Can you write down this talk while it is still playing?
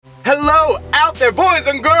Hello out there, boys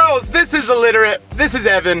and girls. This is Illiterate. This is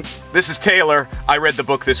Evan. This is Taylor. I read the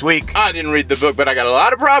book this week. I didn't read the book, but I got a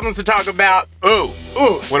lot of problems to talk about. Ooh.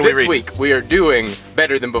 What are we reading? This week, we are doing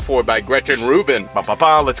Better Than Before by Gretchen Rubin.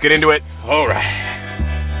 Let's get into it. All right.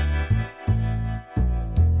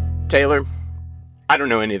 Taylor, I don't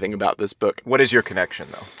know anything about this book. What is your connection,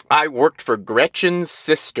 though? I worked for Gretchen's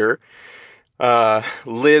sister,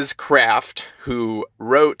 Liz Craft, who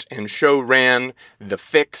wrote and show-ran The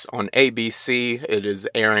Fix on ABC. It is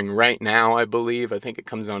airing right now, I believe. I think it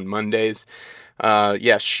comes on Mondays.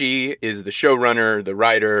 Yes, she is the showrunner, the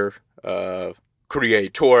writer,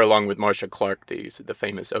 creator, along with Marcia Clark, the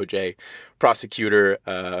famous OJ prosecutor.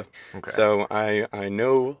 Okay. So I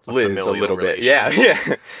know Liz a little bit. relation.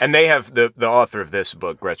 Yeah. And they have the author of this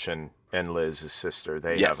book, Gretchen and Liz's sister.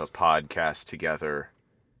 They Yes. have a podcast together.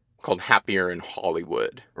 Called Happier in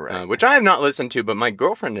Hollywood, Right. which I have not listened to, but my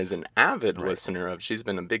girlfriend is an avid Right. listener of. She's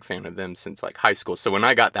been a big fan of them since like high school. So when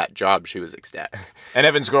I got that job, she was ecstatic. And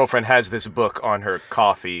Evan's girlfriend has this book on her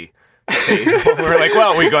coffee table. We're like,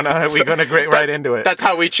 well, we're gonna get right into it. That's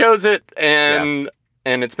how we chose it, and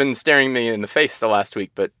it's been staring me in the face the last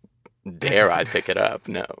week. But dare I pick it up?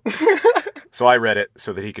 No. So I read it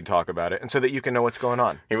so that he can talk about it and so that you can know what's going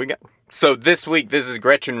on. Here we go. So this week, this is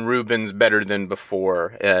Gretchen Rubin's Better Than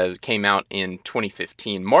Before. Came out in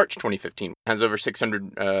 2015, March 2015. Has over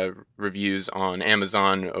 600 reviews on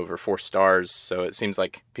Amazon, over 4 stars. So it seems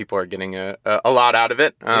like people are getting a lot out of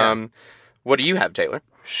it. What do you have, Taylor?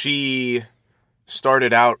 She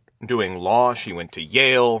started out doing law. She went to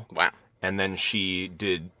Yale. Wow. And then she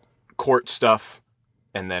did court stuff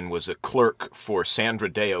and then was a clerk for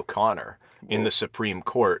Sandra Day O'Connor in the Supreme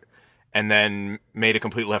Court. And then made a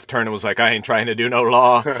complete left turn and was like, I ain't trying to do no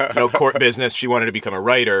law, no court business. She wanted to become a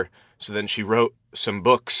writer. So then she wrote some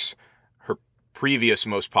books. Her previous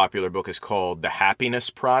most popular book is called The Happiness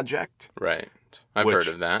Project. Right. I've heard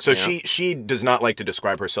of that. So yeah. she does not like to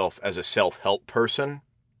describe herself as a self-help person.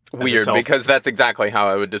 Weird, because that's exactly how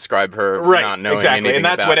I would describe her. Right, not knowing exactly. anything And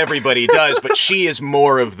that's about. what everybody does. But she is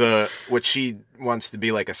more of what she wants to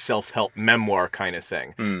be like a self-help memoir kind of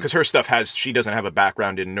thing. Because her stuff she doesn't have a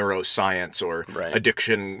background in neuroscience or Right.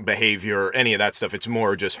 addiction behavior or any of that stuff. It's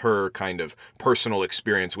more just her kind of personal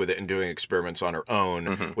experience with it and doing experiments on her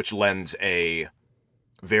own, which lends a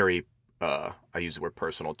very, I use the word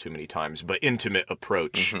personal too many times, but intimate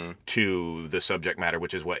approach to the subject matter,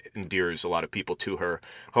 which is what endears a lot of people to her.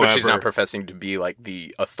 But she's not professing to be like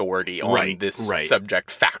the authority on this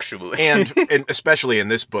subject factually. and especially in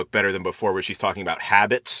this book, Better Than Before, where she's talking about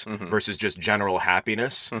habits versus just general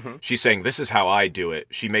happiness. She's saying, this is how I do it.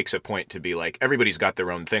 She makes a point to be like, everybody's got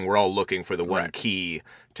their own thing. We're all looking for the one key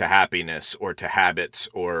to happiness or to habits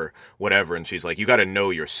or whatever. And she's like, you got to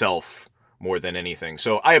know yourself more than anything.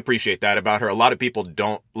 So I appreciate that about her. A lot of people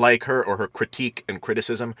don't like her, or her critique and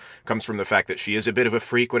criticism comes from the fact that she is a bit of a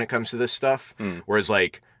freak when it comes to this stuff. Whereas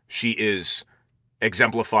like she is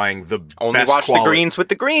exemplifying the Only best watch quality. The Greens with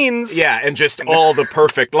the Greens. Yeah, and just all the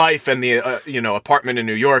perfect life and the apartment in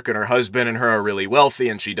New York, and her husband and her are really wealthy,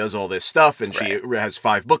 and she does all this stuff, and she has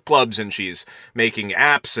 5 book clubs, and she's making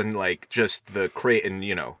apps, and like just the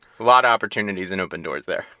A lot of opportunities and open doors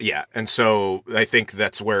there. Yeah, and so I think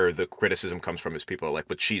that's where the criticism comes from, is people are like,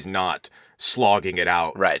 but she's not slogging it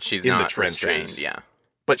out. Right, she's in not the trenches. restrained, yeah.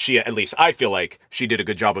 But she, at least I feel like she did a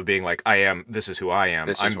good job of being like, this is who I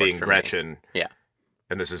am. I'm being Gretchen. Yeah.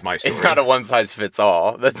 And this is my story. It's not a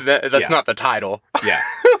one-size-fits-all. That's not the title. Yeah.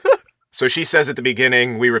 So she says at the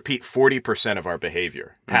beginning, we repeat 40% of our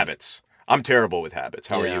behavior. Habits. I'm terrible with habits.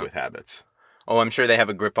 How are you with habits? Oh, I'm sure they have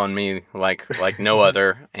a grip on me like no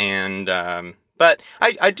other. And but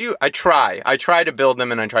I try to build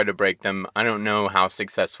them and I try to break them. I don't know how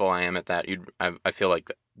successful I am at that. I feel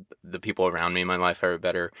like the people around me in my life are a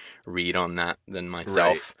better read on that than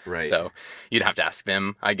myself. Right. So you'd have to ask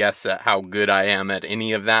them, I guess, how good I am at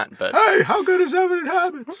any of that. But hey, how good is Evan at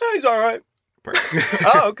habits? He's all right. Perfect.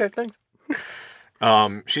 Oh, okay, thanks.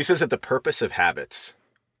 She says that the purpose of habits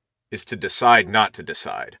is to decide not to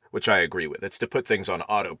decide, which I agree with. It's to put things on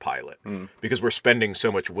autopilot because we're spending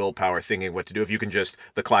so much willpower thinking what to do. If you can just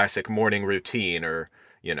the classic morning routine, or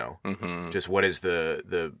just what is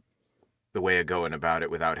the way of going about it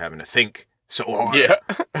without having to think so hard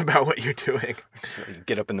about what you're doing. So you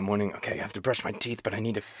get up in the morning. Okay, I have to brush my teeth, but I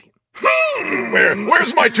need to feel.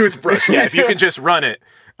 Where's my toothbrush? Yeah, if you can just run it.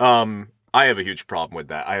 I have a huge problem with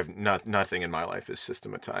that. I have nothing in my life is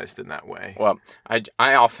systematized in that way. Well,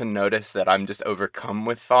 I often notice that I'm just overcome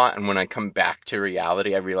with thought, and when I come back to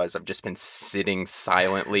reality, I realize I've just been sitting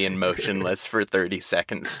silently and motionless for 30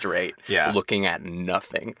 seconds straight, looking at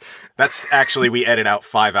nothing. That's actually, we edit out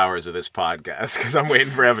 5 hours of this podcast because I'm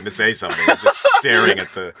waiting for Evan to say something. I'm just staring at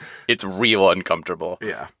the... It's real uncomfortable.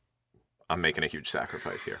 Yeah. I'm making a huge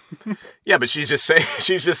sacrifice here. Yeah, but she's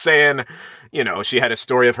just saying, you know, she had a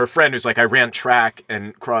story of her friend who's like, I ran track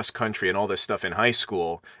and cross country and all this stuff in high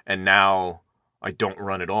school, and now I don't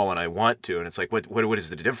run at all and I want to. And it's like, what is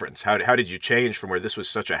the difference? How did you change from where this was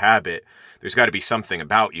such a habit? There's got to be something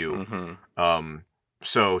about you. Mm-hmm.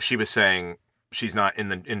 So she was saying she's not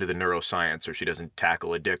into the neuroscience, or she doesn't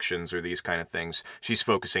tackle addictions or these kind of things. She's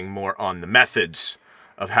focusing more on the methods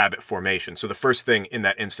of habit formation. So the first thing in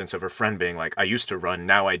that instance of her friend being like, I used to run,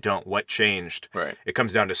 now I don't. What changed? Right. It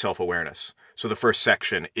comes down to self-awareness. So the first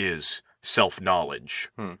section is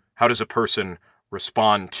self-knowledge. How does a person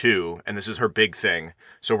respond to, and this is her big thing.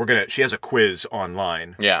 So she has a quiz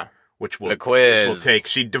online. Yeah. Which will take.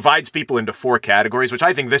 She divides people into 4 categories, which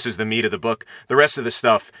I think this is the meat of the book. The rest of the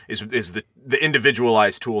stuff is the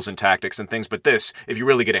individualized tools and tactics and things. But this, if you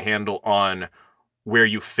really get a handle on where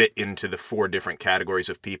you fit into the 4 different categories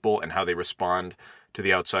of people and how they respond to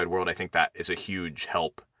the outside world, I think that is a huge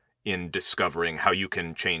help in discovering how you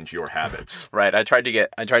can change your habits. Right. I tried to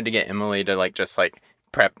get Emily to just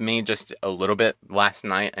prep me just a little bit last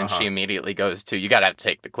night, and she immediately goes to, you gotta have to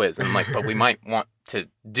take the quiz. And I'm like, but we might want to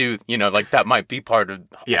do, that might be part of,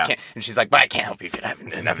 and she's like, but I can't help you if you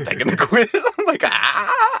haven't taken the quiz. I'm like,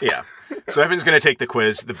 Yeah. So Evan's going to take the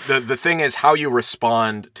quiz. The thing is how you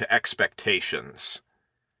respond to expectations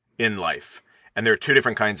in life. And there are 2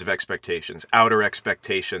 different kinds of expectations. Outer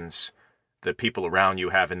expectations that people around you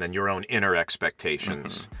have, and then your own inner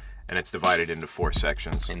expectations. Mm-hmm. And it's divided into 4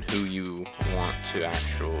 sections. And who you want to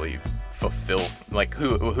actually fulfill,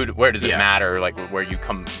 where does it matter, where you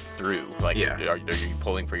come through? Are you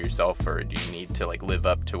pulling for yourself, or do you need to live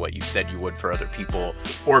up to what you said you would for other people?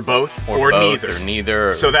 Or both, or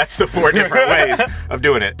neither. So that's the 4 different ways of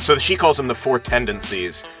doing it. So she calls them the 4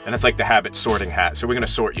 tendencies, and it's like the habit sorting hat. So we're going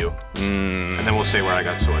to sort you, and then we'll say where I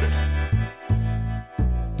got sorted.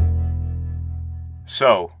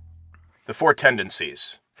 So, the 4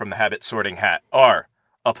 tendencies from the habit sorting hat are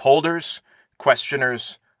upholders,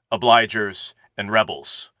 questioners, obligers, and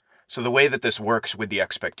rebels. So the way that this works with the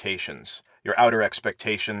expectations, your outer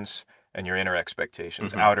expectations and your inner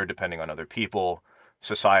expectations. Outer depending on other people,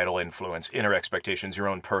 societal influence, inner expectations, your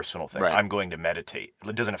own personal thing. Right. I'm going to meditate.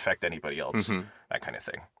 It doesn't affect anybody else, that kind of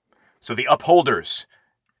thing. So the upholders,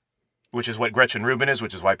 which is what Gretchen Rubin is,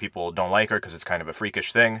 which is why people don't like her, because it's kind of a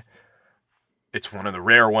freakish thing. It's one of the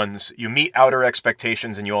rare ones. You meet outer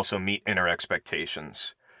expectations and you also meet inner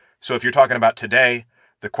expectations. So if you're talking about today,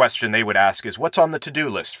 the question they would ask is, what's on the to-do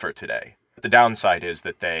list for today? The downside is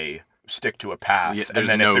that they stick to a path. Yeah, and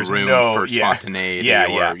then no if there's room for spontaneity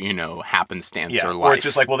or, happenstance or life. Or it's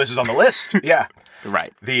just like, well, this is on the list. Yeah.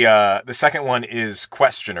 Right. The second one is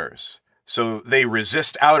questioners. So they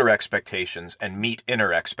resist outer expectations and meet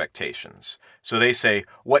inner expectations. So they say,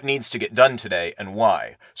 what needs to get done today and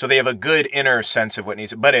why? So they have a good inner sense of what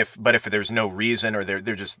needs, but if there's no reason, or they're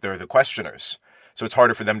the questioners. So it's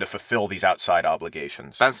harder for them to fulfill these outside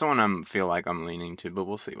obligations. That's the one I feel like I'm leaning to, but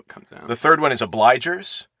we'll see what comes out. The third one is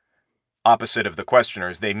obligers. Opposite of the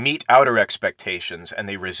questioners. They meet outer expectations and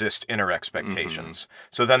they resist inner expectations.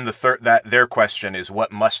 So then their question is,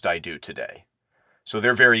 what must I do today? So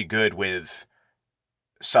they're very good with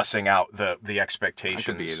sussing out the expectations.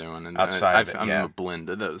 I could be either one. Outside of it, I'm a blend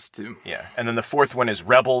of those two. Yeah. And then the fourth one is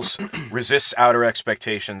rebels, resists outer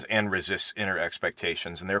expectations and resists inner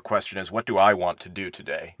expectations. And their question is, what do I want to do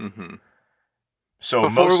today? Mm-hmm. So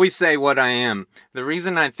before we say what I am, the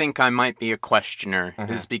reason I think I might be a questioner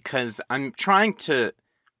is because I'm trying to,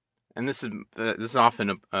 and this is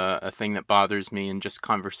often a thing that bothers me in just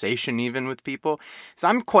conversation even with people, is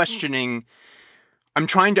I'm questioning, I'm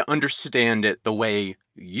trying to understand it the way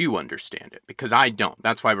you understand it, because I don't.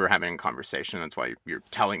 That's why we're having a conversation. That's why you're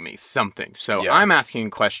telling me something. So I'm asking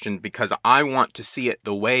a question because I want to see it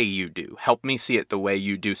the way you do. Help me see it the way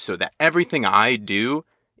you do so that everything I do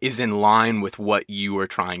is in line with what you are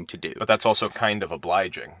trying to do. But that's also kind of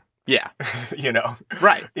obliging. Yeah. You know?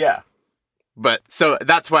 Right. Yeah. But so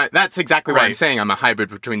that's exactly what I'm saying. I'm a hybrid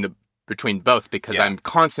between both, because I'm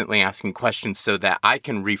constantly asking questions so that I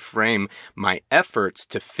can reframe my efforts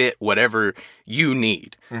to fit whatever you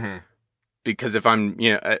need. Mm-hmm. Because if I'm,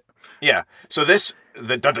 So the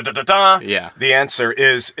answer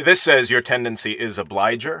is, this says your tendency is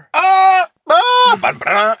obliger.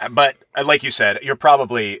 But like you said, you're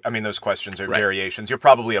probably, I mean, those questions are variations. You're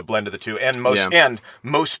probably a blend of the two. And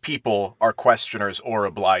most people are questioners or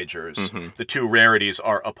obligers. Mm-hmm. The two rarities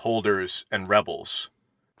are upholders and rebels.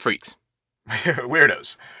 Freaks.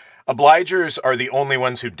 Weirdos. Obligers are the only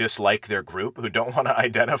ones who dislike their group, who don't want to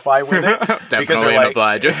identify with it. Definitely an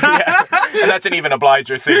obliger. Yeah. And that's an even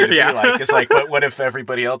obliger thing to be like. It's like, but what if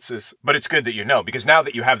everybody else is... But it's good that you know, because now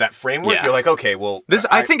that you have that framework, you're like, okay, well...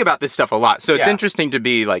 I think about this stuff a lot. So it's interesting to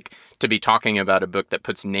be talking about a book that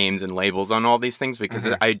puts names and labels on all these things, because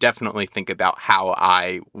I definitely think about how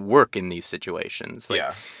I work in these situations.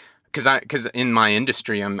 Because in my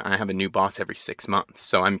industry, I have a new boss every 6 months,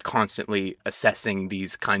 so I'm constantly assessing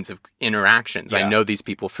these kinds of interactions. I know these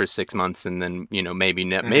people for 6 months, and then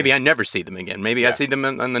maybe I never see them again. Maybe I see them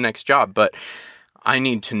on the next job, but I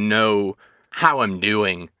need to know how I'm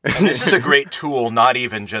doing. And this is a great tool, not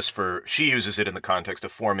even just for... She uses it in the context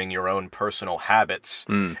of forming your own personal habits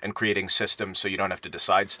and creating systems so you don't have to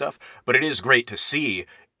decide stuff. But it is great to see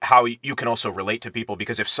how you can also relate to people,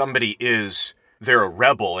 because if somebody is... they're a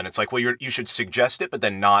rebel, and it's like, well, you should suggest it, but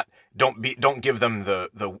then don't give them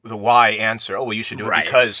the why answer. Oh, well, you should do it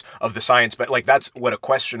because of the science. But like, that's what a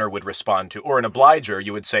questioner would respond to. Or an obliger,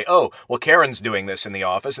 you would say, oh, well, Karen's doing this in the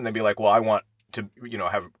office, and they'd be like, well, I want to,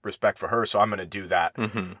 have respect for her, so I'm going to do that.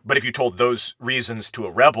 Mm-hmm. But if you told those reasons to a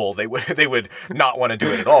rebel, they would not want to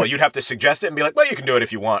do it at all. You'd have to suggest it and be like, well, you can do it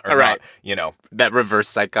if you want, or not. That reverse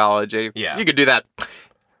psychology. Yeah, you could do that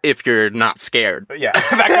if you're not scared. Yeah,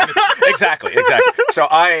 exactly. So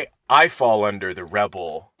I fall under the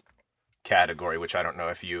rebel category, which I don't know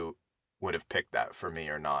if you would have picked that for me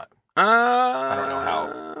or not. I don't know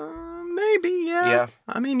how. Maybe, yeah.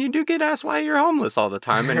 I mean, you do get asked why you're homeless all the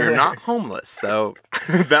time, and you're not homeless, so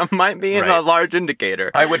that might be a large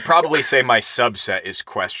indicator. I would probably say my subset is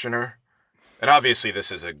questioner. And obviously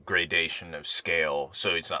this is a gradation of scale,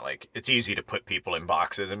 so it's not like, it's easy to put people in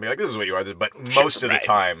boxes and be like, this is what you are, but most of the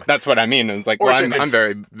time... That's what I mean. It's like, well, I'm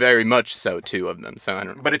very, very much so two of them, so I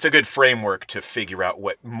don't... But it's a good framework to figure out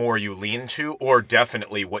what more you lean to, or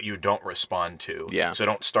definitely what you don't respond to. Yeah. So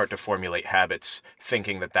don't start to formulate habits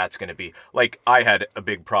thinking that that's going to be... Like, I had a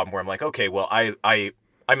big problem where I'm like, okay, well,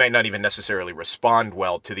 I might not even necessarily respond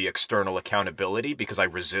well to the external accountability because I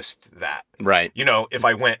resist that. Right. If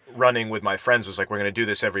I went running with my friends, was like, we're going to do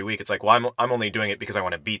this every week. It's like, well, I'm only doing it because I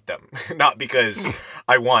want to beat them, not because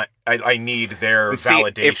I need their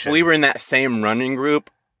validation. If we were in that same running group,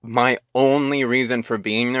 my only reason for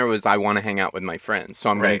being there was I want to hang out with my friends. So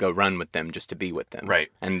I'm going to go run with them just to be with them. Right.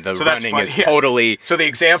 And the running is totally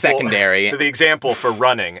secondary. So the example for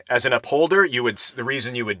running, as an upholder, the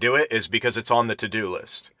reason you would do it is because it's on the to-do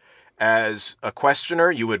list. As a questioner,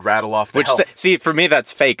 you would rattle off the health. See, for me,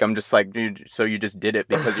 that's fake. I'm just like, so you just did it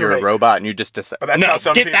because you're a robot and you just decide.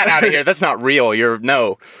 Get that out of here. That's not real.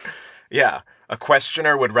 Yeah. A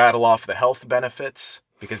questioner would rattle off the health benefits,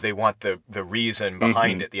 because they want the reason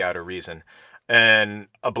behind it, the outer reason. And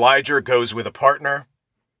obliger goes with a partner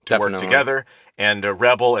to work together, and a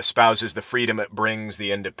rebel espouses the freedom it brings,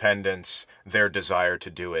 the independence, their desire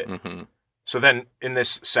to do it. Mm-hmm. So then in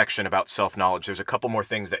this section about self-knowledge, there's a couple more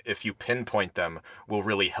things that if you pinpoint them will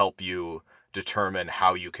really help you determine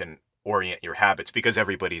how you can orient your habits, because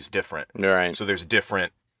everybody's different. Right. So there's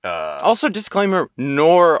different... Also, disclaimer,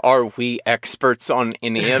 nor are we experts on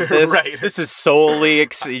any of this. Right. This is solely,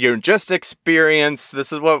 just experience.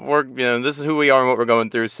 This is what this is who we are and what we're going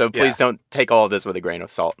through. So please don't take all of this with a grain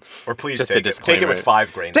of salt. Or please take it with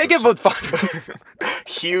 5 grains of salt. Take it with 5.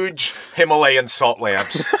 Huge Himalayan salt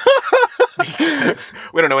lamps. Because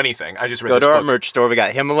we don't know anything. I just read Go this to book. Our merch store. We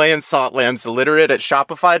got Himalayan salt lamps. Literate at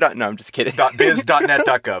Shopify. No, I'm just kidding.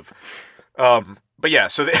 .biz.net.gov. But yeah,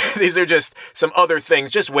 so these are just some other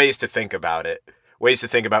things, just ways to think about it, ways to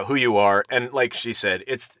think about who you are. And like she said,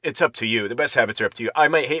 it's up to you. The best habits are up to you. I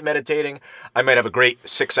might hate meditating. I might have a great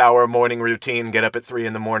 6-hour morning routine, get up at 3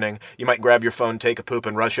 a.m. You might grab your phone, take a poop,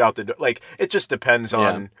 and rush out the door. Like, it just depends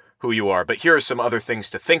on who you are. But here are some other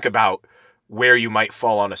things to think about where you might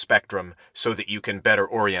fall on a spectrum so that you can better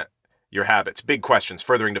orient your habits. Big questions,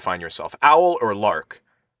 furthering define yourself. Owl or lark?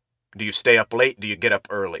 Do you stay up late? Do you get up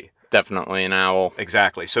early? Definitely an owl.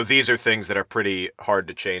 Exactly. So these are things that are pretty hard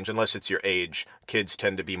to change unless it's your Kids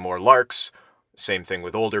tend to be more larks. Same thing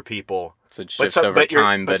with older people. So it shifts over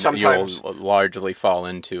time, but you'll largely fall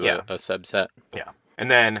into a subset. Yeah. And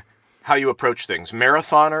then how you approach things.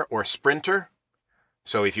 Marathoner or sprinter?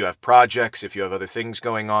 So if you have projects, if you have other things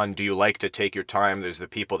going on, do you like to take your time? There's the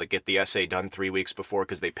people that get the essay done 3 weeks before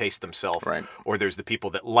because they pace themselves. Right. Or there's the people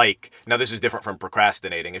that now this is different from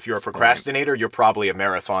procrastinating. If you're a procrastinator, you're probably a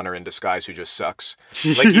marathoner in disguise who just sucks.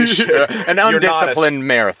 Like you should. An undisciplined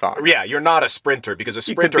marathon. Yeah, you're not a sprinter because a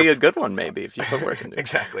sprinter... You could be a good one maybe if you put work into it.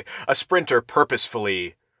 Exactly. A sprinter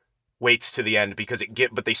purposefully waits to the end because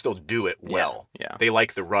but they still do it well. Yeah. They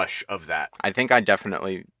like the rush of that. I think I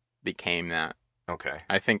definitely became that. Okay.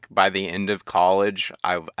 I think by the end of college,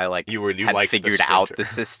 I had figured out the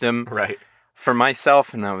system right for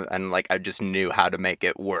myself, and I just knew how to make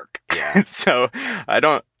it work. Yeah. So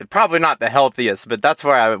probably not the healthiest, but that's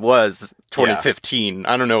where I was 2015.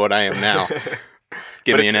 I don't know what I am now.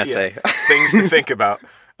 Give me an essay. It's things to think about.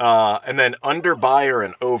 And then underbuyer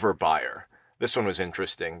and overbuyer. This one was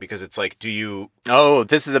interesting because it's like, do you... Oh,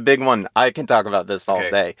 this is a big one. I can talk about this all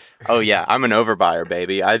day. Oh, yeah. I'm an overbuyer,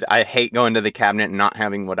 baby. I hate going to the cabinet and not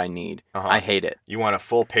having what I need. I hate it. You want a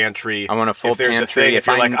full pantry. I want a full pantry. If there's a thing, if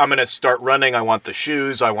you're like, I'm going to start running, I want the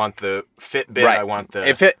shoes, I want the Fitbit, right. I want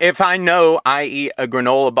the... If I know I eat a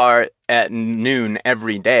granola bar at noon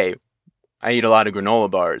every day, I eat a lot of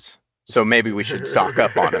granola bars. So maybe we should stock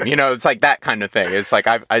up on them. It's like that kind of thing. It's like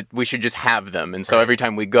we should just have them. And so every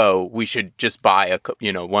time we go, we should just buy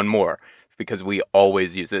one more because we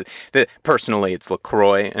always use it. Personally, it's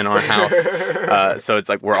LaCroix in our house. So it's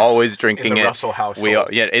like we're always drinking in the it. Russell household.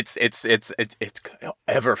 It's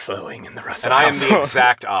ever flowing in the Russell household. And I am the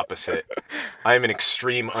exact opposite. I am an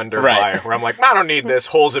extreme underbuyer where I'm like, I don't need this.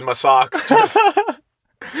 Holes in my socks.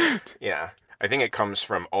 Yeah. I think it comes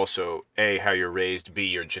from also, A, how you're raised, B,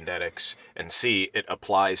 your genetics, and C, it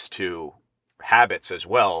applies to habits as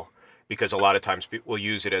well, because a lot of times people will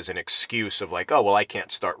use it as an excuse of like, oh, well, I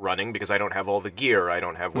can't start running because I don't have all the gear, I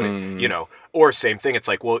don't have what or same thing, it's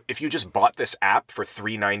like, well, if you just bought this app for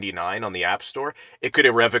 $3.99 on the App Store, it could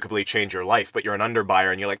irrevocably change your life, but you're an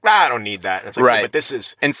underbuyer and you're like, I don't need that. And it's like, right. But this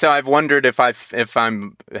is... And so I've wondered if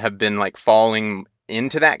have been like falling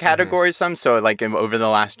into that category some. So like over the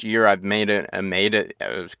last year, I've made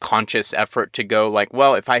a conscious effort to go like,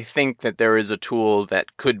 well, if I think that there is a tool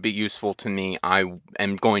that could be useful to me, I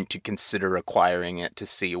am going to consider acquiring it to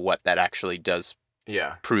see what that actually does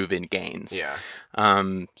prove in gains. Yeah.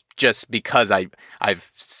 Just because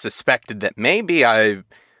I've suspected that maybe I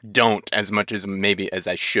don't as much as maybe as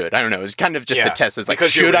I should. I don't know. It's kind of just a test. It's like,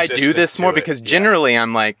 should I do this more? Because generally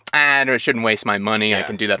I'm like, I shouldn't waste my money. I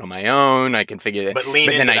can do that on my own. I can figure it. But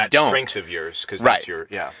lean into that strength of yours because that's your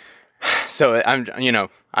So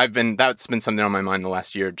that's been something on my mind the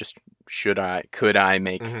last year. Just could I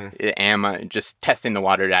make? Am I just testing the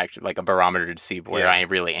water to actually like a barometer to see where I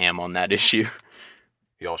really am on that issue?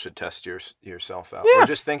 You all should test yourself out. Yeah. Or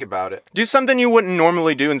just think about it. Do something you wouldn't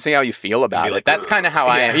normally do and see how you feel about it. Like, that's kind of how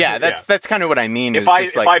I am. Yeah, that's kind of what I mean. If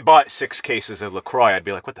I bought 6 cases of LaCroix, I'd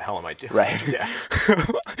be like, what the hell am I doing? Right. Yeah.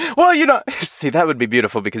 Well, see, that would be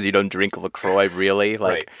beautiful because you don't drink LaCroix really.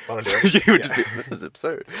 Like, right. You would just be, this is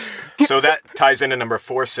absurd. So that ties into number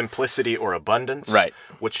 4, simplicity or abundance. Right.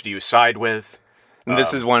 Which do you side with? And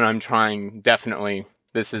this is one I'm trying, definitely.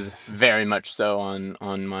 This is very much so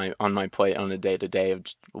on my plate on a day-to-day of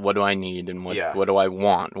just what do I need and what do I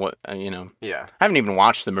want? What Yeah. I haven't even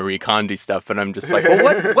watched the Marie Kondo stuff, but I'm just like,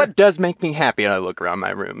 well, what does make me happy? And I look around my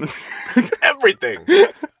room. Everything.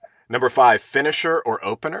 Number 5, finisher or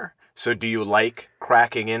opener. So do you like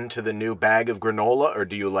cracking into the new bag of granola, or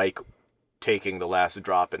do you like taking the last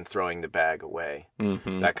drop and throwing the bag away?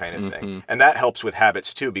 That kind of thing. And that helps with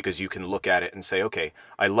habits too, because you can look at it and say, okay,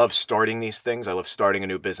 I love starting these things. I love starting a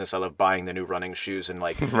new business. I love buying the new running shoes and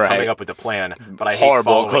like coming up with a plan. But I hate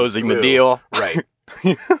closing the deal. Right.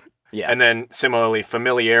 Yeah. And then similarly,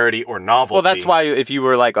 familiarity or novelty. Well, that's why if you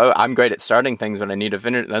were like, oh, I'm great at starting things, but I need to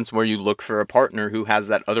finish, that's where you look for a partner who has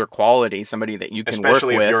that other quality, somebody that you can work with.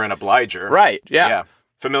 Especially if you're an obliger. Right. Yeah.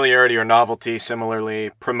 Familiarity or novelty,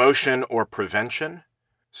 similarly, promotion or prevention.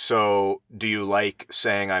 So do you like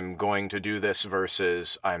saying I'm going to do this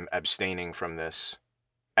versus I'm abstaining from this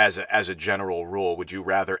as a general rule? Would you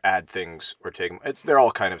rather add things or take them? They're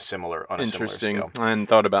all kind of similar on a similar scale. Interesting. I hadn't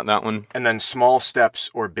thought about that one. And then small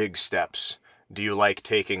steps or big steps. Do you like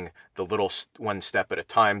taking the little one step at a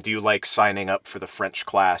time? Do you like signing up for the French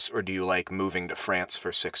class, or do you like moving to France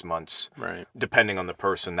for 6 months? Right. Depending on the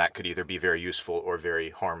person, that could either be very useful or very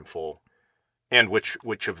harmful. And which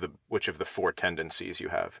of the 4 tendencies you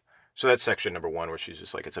have. So that's section number 1, where she's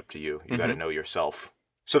just like, it's up to you. You got to know yourself.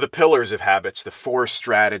 So the pillars of habits, the 4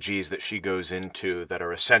 strategies that she goes into that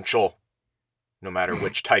are essential, no matter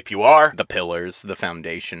which type you are. The pillars, the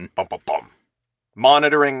foundation. Bum, bum, bum.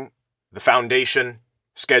 Monitoring, the foundation,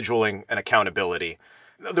 scheduling, and accountability.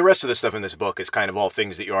 the rest of the stuff in this book is kind of all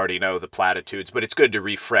things that you already know, the platitudes, but it's good to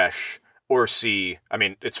refresh or see. I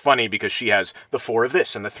mean, it's funny because she has the 4 of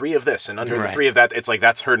this and the 3 of this and under the 3 of that. It's like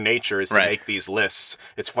that's her nature, is to make these lists.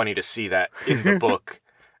 It's funny to see that in the book.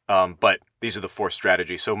 But these are the 4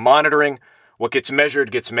 strategies. So monitoring, what gets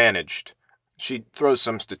measured gets managed. She throws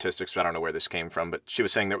some statistics. I don't know where this came from, but she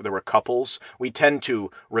was saying that there were couples. We tend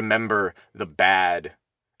to remember the bad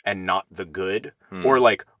and not the good. Or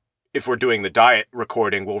like, if we're doing the diet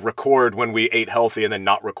recording, we'll record when we ate healthy and then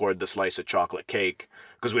not record the slice of chocolate cake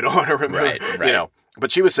because we don't want to remember, you know.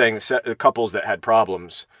 But she was saying couples that had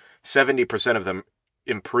problems, 70% of them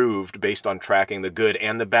improved based on tracking the good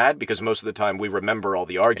and the bad, because most of the time we remember all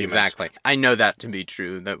the arguments. Exactly. I know that to be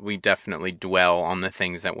true, that we definitely dwell on the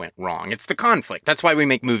things that went wrong. It's the conflict. That's why we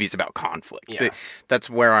make movies about conflict. Yeah. That's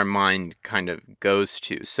where our mind kind of goes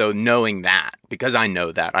to. So knowing that, because I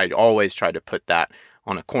know that, I'd always try to put that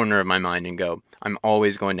on a corner of my mind and go, I'm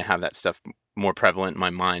always going to have that stuff more prevalent in my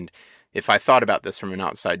mind. If I thought about this from an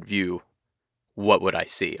outside view, what would I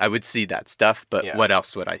see? I would see that stuff, but what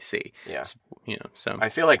else would I see? Yeah. You know, so I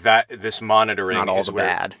feel like this monitoring it's not all is the where,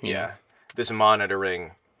 bad. Yeah. This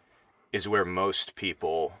monitoring is where most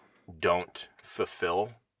people don't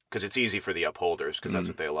fulfill, because it's easy for the upholders, because that's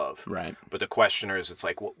what they love. Right. But the questioners, it's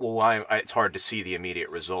like, well, why? It's hard to see the immediate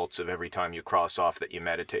results of every time you cross off that you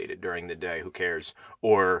meditated during the day. Who cares?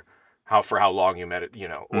 Or for how long you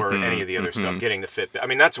or any of the other stuff. Getting the Fitbit. I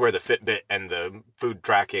mean, that's where the Fitbit and the food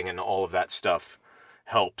tracking and all of that stuff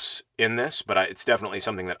helps in this. But it's definitely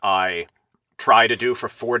something that I try to do for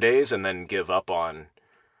 4 days and then give up on.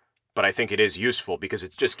 But I think it is useful because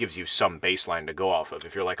it just gives you some baseline to go off of.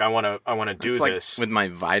 If you're like, I want to do like this with my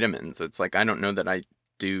vitamins. It's like, I don't know that I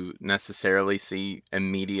do necessarily see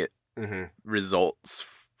immediate results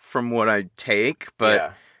from what I take,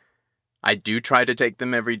 but I do try to take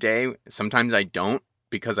them every day. Sometimes I don't,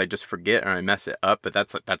 because I just forget or I mess it up. But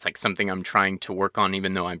that's like something I'm trying to work on,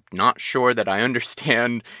 even though I'm not sure that I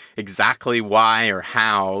understand exactly why or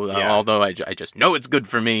how. Although I just know it's good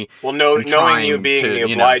for me. Well, knowing you being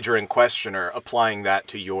the obliger and questioner, applying that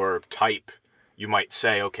to your type, you might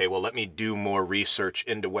say, okay, well, let me do more research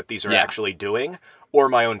into what these are actually doing, or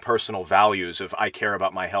my own personal values of I care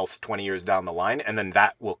about my health 20 years down the line, and then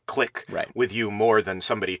that will click with you more than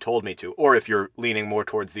somebody told me to. Or if you're leaning more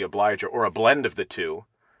towards the obliger, or a blend of the two,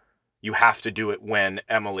 you have to do it when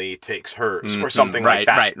Emily takes hers, or something like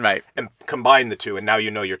that. Right. And combine the two, and now you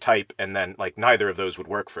know your type, and then like neither of those would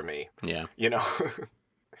work for me. Yeah. You know?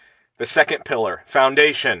 The second pillar,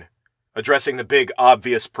 foundation, addressing the big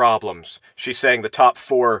obvious problems. She's saying the top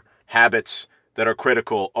 4 habits that are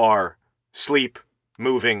critical are sleep,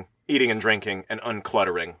 moving, eating and drinking, and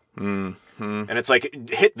uncluttering. And it's like,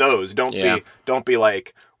 hit those. Don't be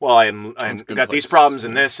like, well, I'm got these problems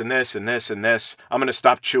and this and this and this and this. I'm gonna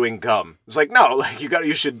stop chewing gum. It's like, no, like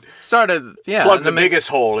you should plug the biggest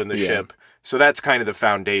hole in the ship. So that's kind of the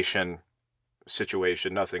foundation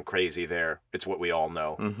situation. Nothing crazy there. It's what we all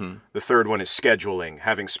know. The third one is scheduling,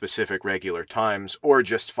 having specific regular times, or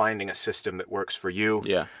just finding a system that works for you.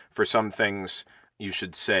 Yeah. For some things, you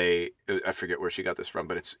should say, I forget where she got this from,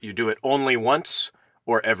 but it's you do it only once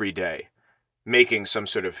or every day, making some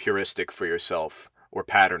sort of heuristic for yourself or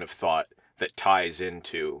pattern of thought that ties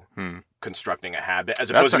into constructing a habit,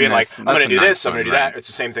 as opposed to being like, I'm going to do this, I'm going to do that. It's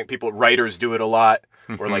the same thing. Writers do it a lot,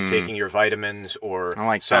 or like taking your vitamins, or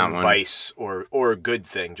like some vice, or a good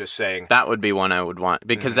thing, just saying. That would be one I would want,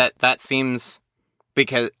 because that seems,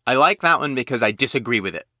 because I like that one because I disagree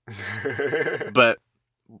with it. But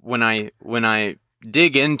when I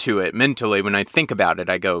dig into it mentally, when I think about it,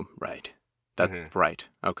 I go, right, that's right.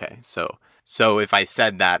 Okay. So if I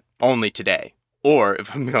said that only today, or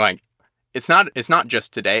if I'm like, it's not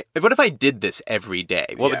just today. What if I did this every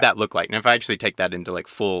day? What would that look like? And if I actually take that into like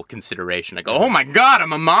full consideration, I go, oh my God,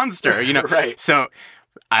 I'm a monster, you know? Right. So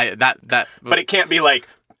but it can't be like,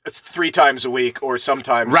 it's 3 times a week, or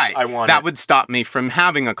sometimes I want that would stop me from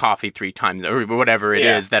having a coffee 3 times, or whatever it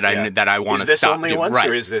is that I want to stop. Is this only once,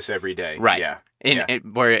 or is this every day? Right. Yeah.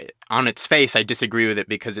 Where on its face, I disagree with it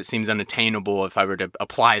because it seems unattainable if I were to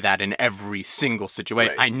apply that in every single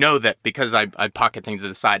situation. Right. I know that because I pocket things to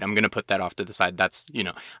the side, I'm going to put that off to the side. That's,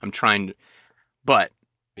 I'm trying to, but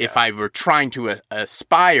if I were trying to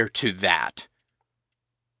aspire to that,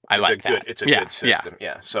 it's a good system.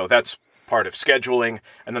 Yeah. So that's part of scheduling.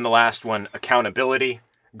 And then the last one, accountability.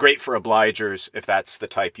 Great for obligers if that's the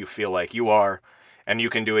type you feel like you are. And you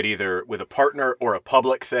can do it either with a partner or a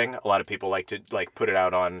public thing. A lot of people like to put it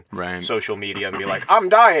out on social media and be like, I'm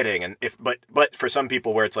dieting. And but for some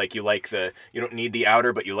people where it's like you don't need the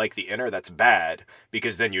outer, but you like the inner, that's bad,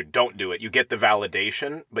 because then you don't do it. You get the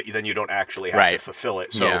validation, but then you don't actually have to fulfill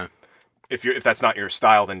it. So if that's not your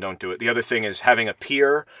style, then don't do it. The other thing is having a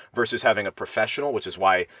peer versus having a professional, which is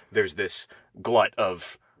why there's this glut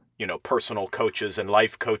of personal coaches and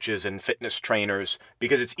life coaches and fitness trainers,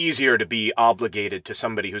 because it's easier to be obligated to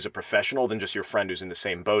somebody who's a professional than just your friend who's in the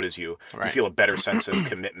same boat as you. Right. You feel a better sense of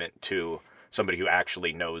commitment to somebody who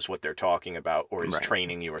actually knows what they're talking about or is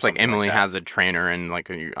training you or something. Like Emily like that. has a trainer, and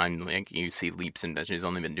you see leaps and she's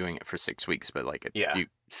only been doing it for 6 weeks, but you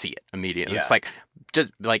see it immediately. Yeah. It's like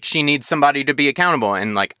just like she needs somebody to be accountable,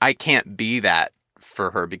 and like I can't be that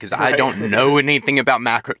for her because I don't know anything about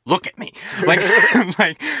macro. Look at me,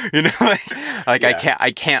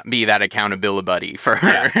 I can't be that accountability buddy for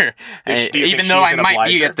her. Yeah. Even though I might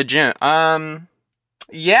be at the gym. I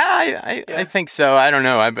think so. I don't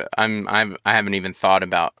know. I haven't even thought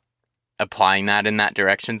about applying that in that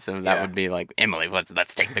direction. So that would be like, Emily, let's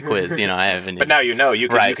take the quiz. I haven't. But now you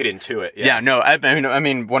could intuit. Yeah. No. I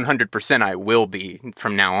mean, 100%. I will be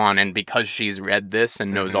from now on, and because she's read this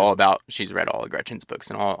and knows all about. She's read all of Gretchen's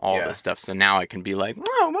books and all this stuff. So now I can be like,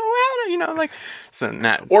 so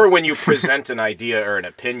now. Or when you present an idea or an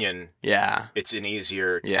opinion, it's an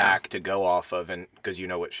easier tack to go off of, and because you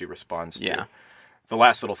know what she responds to. Yeah. The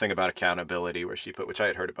last little thing about accountability, where she put, which I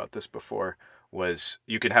had heard about this before, was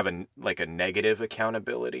you could have a negative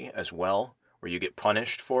accountability as well, where you get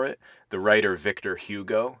punished for it. The writer Victor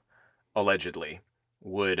Hugo, allegedly,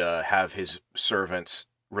 would have his servants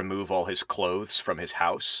remove all his clothes from his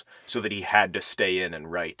house so that he had to stay in and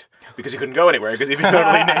write because he couldn't go anywhere because he'd be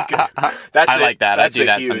totally naked. I like that. I do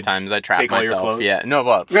that sometimes. I trap myself. All your clothes? Yeah. No,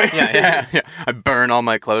 well, yeah. I burn all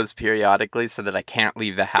my clothes periodically so that I can't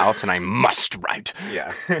leave the house and I must write.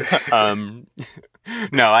 Yeah.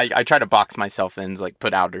 No, I try to box myself in, like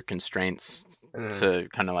put outer constraints to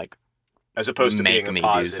kind of like as opposed to make being me a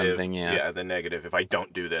positive, do something. Yeah, the negative. If I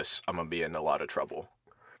don't do this, I'm gonna be in a lot of trouble.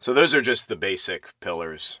 So those are just the basic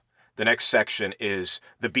pillars. The next section is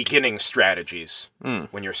the beginning strategies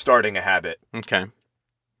when you're starting a habit. Okay.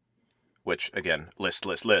 Which, again, list.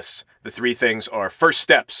 The 3 things are first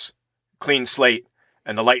steps, clean slate,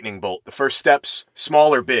 and the lightning bolt. The first steps,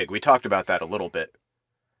 small or big. We talked about that a little bit.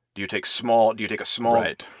 Do you take a small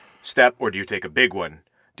step, or do you take a big one?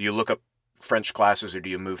 Do you look up French classes, or do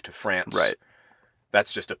you move to France? Right.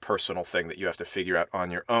 That's just a personal thing that you have to figure out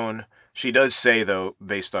on your own. She does say, though,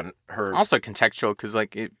 based on her... Also contextual, because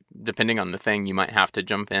depending on the thing, you might have to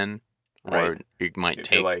jump in, or it might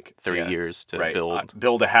take 3 years to build.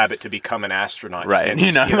 Build a habit to become an astronaut. Right.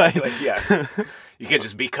 You can't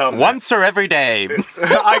just become... Once or every day.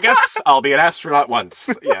 I guess I'll be an astronaut once.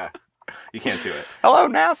 Yeah. You can't do it. Hello,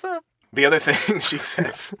 NASA. The other thing she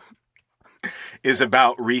says is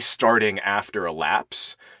about restarting after a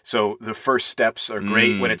lapse. So the first steps are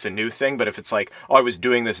great when it's a new thing, but if it's like, I was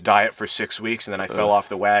doing this diet for 6 weeks and then I fell off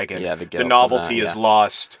the wagon, the novelty is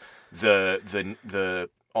lost, the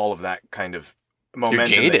all of that kind of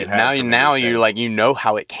momentum. You're jaded. Now you're like,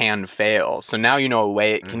 how it can fail. So now you know a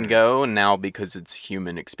way it can go, and now because it's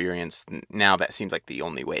human experience, now that seems like the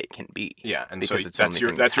only way it can be. Yeah, and so that's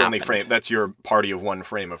your only frame. That's your party of one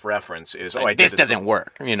frame of reference is this doesn't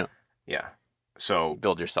work. Yeah. So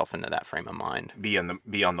build yourself into that frame of mind. Be on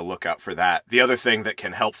the lookout for that. The other thing that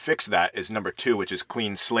can help fix that is number 2, which is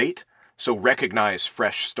clean slate. So recognize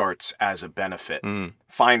fresh starts as a benefit.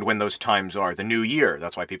 Find when those times are. The new year,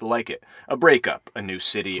 that's why people like it. A breakup, a new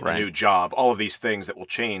city, a new job, all of these things that will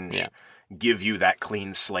change, give you that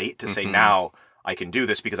clean slate to say, now I can do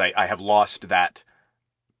this because I have lost that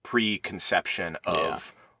preconception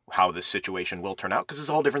of how this situation will turn out, because it's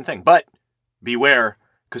a whole different thing. But beware,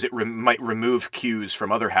 because it might remove cues from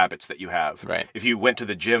other habits that you have. Right. If you went to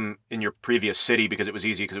the gym in your previous city because it was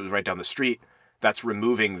easy because it was right down the street, that's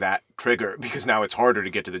removing that trigger because now it's harder to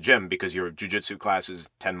get to the gym because your jiu-jitsu class is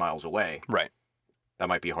 10 miles away. Right. That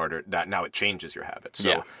might be harder. That now it changes your habits.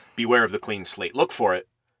 So beware of the clean slate. Look for it,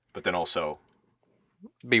 but then also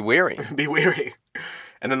be wary. Be wary.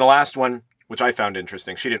 And then the last one, which I found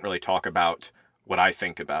interesting, she didn't really talk about what I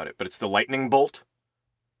think about it, but it's the lightning bolt.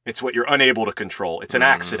 It's what you're unable to control. It's an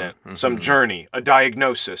accident, some journey, a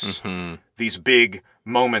diagnosis, these big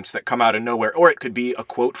moments that come out of nowhere. Or it could be a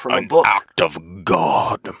quote from a book. An act of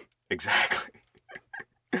God. Exactly.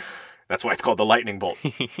 That's why it's called the lightning bolt.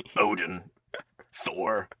 Odin,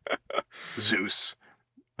 Thor, Zeus.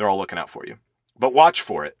 They're all looking out for you. But watch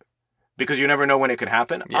for it, because you never know when it could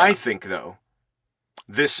happen. Yeah. I think, though,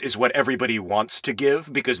 this is what everybody wants to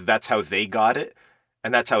give, because that's how they got it.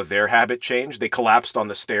 and that's how their habit changed. They collapsed on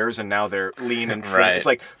the stairs, and now they're lean and trim. Right. It's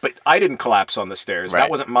like, but I didn't collapse on the stairs. Right. That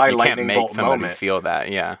wasn't my you lightning can't make bolt somebody moment. feel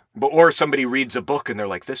that, yeah. But or somebody reads a book and they're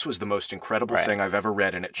like, "This was the most incredible Right. thing I've ever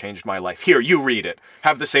read, and it changed my life." Here, you read it.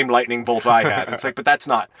 Have the same lightning bolt I had. It's like, but that's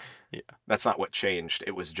not. Yeah. That's not what changed.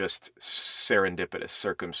 It was just serendipitous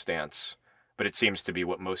circumstance. But it seems to be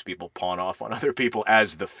what most people pawn off on other people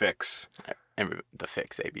as the fix. The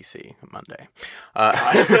Fix, ABC, Monday.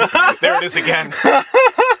 There it is again.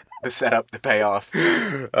 The setup, the payoff.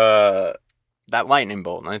 That lightning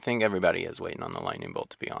bolt, and I think everybody is waiting on the lightning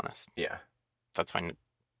bolt, to be honest. Yeah, That's fine.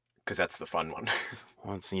 because that's the fun one.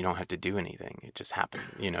 Once you don't have to do anything, it just happens.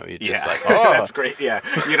 You just Yeah, like, oh, that's great. Yeah,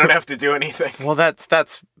 you don't have to do anything. well, that's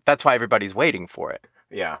why everybody's waiting for it.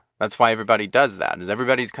 Yeah, That's why everybody does that. Is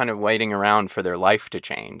everybody's kind of waiting around for their life to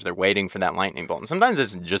change. They're waiting for that lightning bolt, and sometimes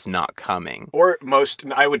it's just not coming. or most.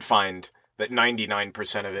 I would find that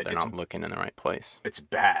 99% of it, They're not looking in the right place. it's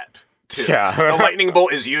bad. Too. Yeah. The lightning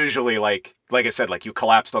bolt is usually like I said, like you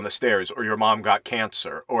collapsed on the stairs, or your mom got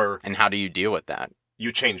cancer, or And how do you deal with that?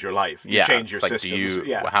 you change your life. You Yeah, change your it's like, systems.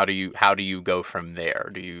 Yeah. How do you go from there?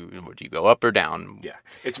 Do you go up or down? Yeah.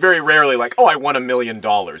 It's very rarely like, oh, I won $1 million.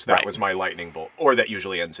 That Right. was my lightning bolt. Or that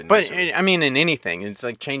usually ends in But misery. I mean, in anything, it's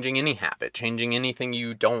like changing any habit, changing anything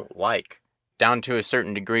you don't like. Down to a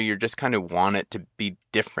certain degree, you just kind of want it to be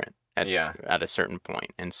different at a certain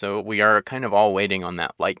point. And so we are kind of all waiting on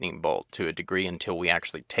that lightning bolt to a degree until we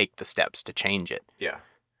actually take the steps to change it. Yeah.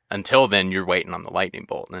 Until then, you're waiting on the lightning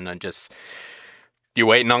bolt, and you're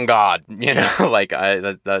waiting on God. Like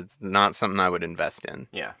that's not something I would invest in.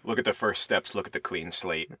 Yeah. Look at the first steps. Look at the clean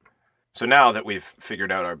slate. So now that we've figured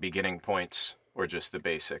out our beginning points, or just the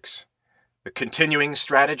basics, the continuing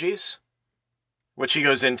strategies, what she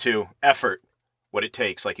goes into: effort, what it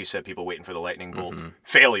takes, like you said, people waiting for the lightning bolt;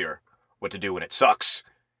 failure, what to do when it sucks;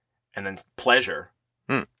 and then pleasure,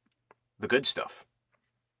 the good stuff.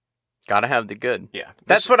 Gotta have the good. Yeah.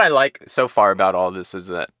 That's what I like so far about all this, is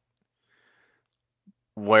that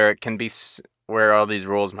where all these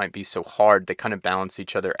rules might be so hard, they kind of balance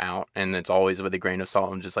each other out, and it's always with a grain of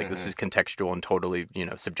salt, and just like this is contextual and totally,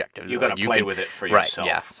 subjective. You got to play with it for yourself.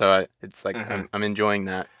 Right, yeah. So it's like I'm enjoying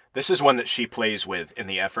that. This is one that she plays with in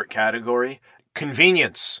the effort category.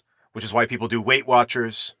 Convenience, which is why people do Weight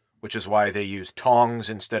Watchers, which is why they use tongs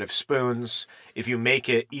instead of spoons. If you make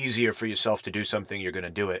it easier for yourself to do something, you're going to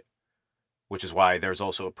do it, which is why there's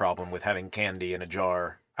also a problem with having candy in a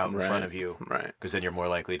jar out in front of you, right? Because then you're more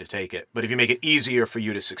likely to take it. But if you make it easier for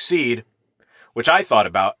you to succeed, which I thought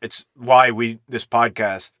about, it's why this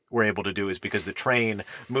podcast we're able to do, is because the train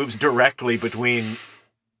moves directly between,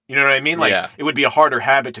 you know what I mean? Like, it would be a harder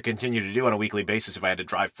habit to continue to do on a weekly basis if I had to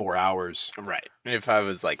drive 4 hours. Right. If I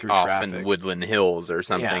was like through off traffic. in Woodland Hills or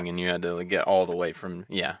something, and you had to get all the way from,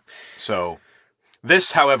 So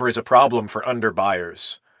this, however, is a problem for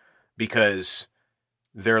underbuyers, because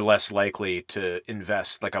they're less likely to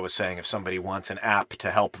invest. Like I was saying, if somebody wants an app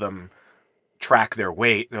to help them track their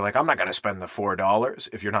weight, they're like, I'm not going to spend the $4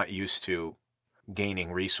 if you're not used to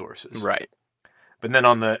gaining resources. Right. But then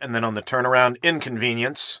on the turnaround,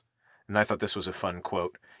 inconvenience, and I thought this was a fun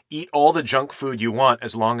quote: eat all the junk food you want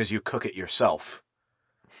as long as you cook it yourself.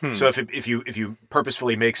 So if you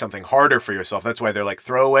purposefully make something harder for yourself, that's why they're like,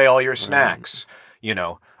 throw away all your snacks,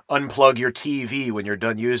 unplug your TV when you're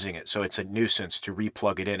done using it. So it's a nuisance to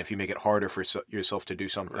replug it in. If you make it harder for yourself to do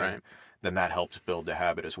something, then that helps build the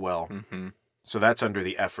habit as well. Mm-hmm. So that's under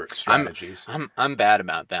the effort strategies. I'm bad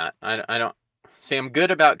about that. I don't see. I'm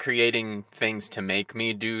good about creating things to make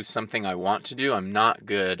me do something I want to do. I'm not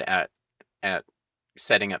good at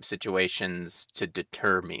setting up situations to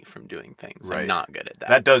deter me from doing things. Right. I'm not good at that.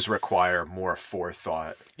 That does require more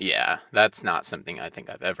forethought. Yeah, that's not something I think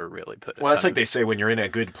I've ever really put. Well, that's like they say, when you're in a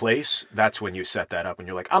good place, that's when you set that up. When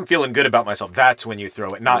you're like, I'm feeling good about myself, that's when you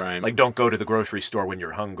throw it. Not like, don't go to the grocery store when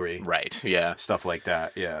you're hungry. Right. Yeah. Stuff like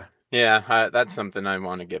that. Yeah. Yeah, that's something I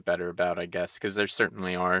want to get better about, I guess, because there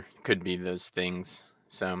certainly could be those things.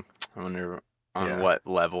 So I wonder on what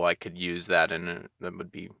level I could use that, and that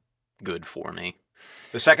would be good for me.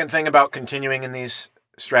 The second thing about continuing in these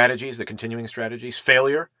strategies, the continuing strategies,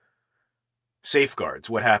 failure, safeguards.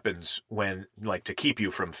 What happens when, like, to keep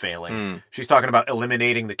you from failing? She's talking about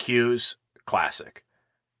eliminating the cues. Classic.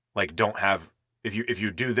 Like, don't have, if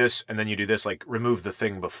you do this and then you do this, like, remove the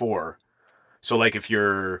thing before. So, like, if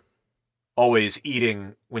you're always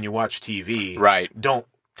eating when you watch TV, right? Don't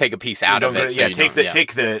take a piece out of it.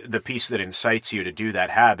 Take the piece that incites you to do that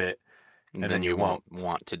habit, and then you won't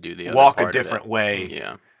want to do the other walk part a different way.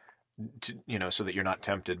 Yeah, so that you're not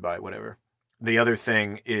tempted by whatever. The other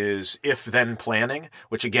thing is if-then planning,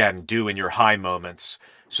 which again, do in your high moments.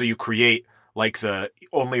 So you create like the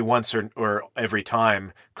only once or every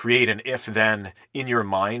time, create an if-then in your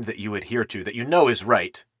mind that you adhere to, that you know is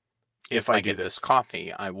right. If I do get this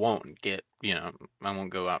coffee, I won't get, I won't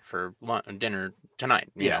go out for dinner tonight,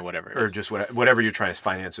 whatever. Or just whatever you're trying to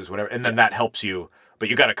finances, whatever. And then that helps you, but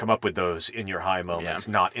you got to come up with those in your high moments,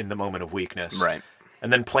 not in the moment of weakness. Right.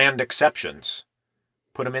 And then planned exceptions.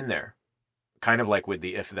 Put them in there. Kind of like with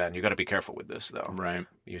the if-then. You got to be careful with this, though. Right.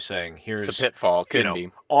 You're saying, here's... It's a pitfall. Could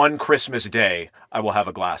be. On Christmas Day, I will have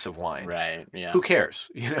a glass of wine. Right, yeah. Who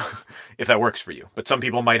cares, if that works for you. But some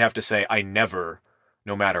people might have to say, I never,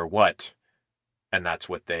 no matter what. And that's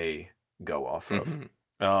what they go off of.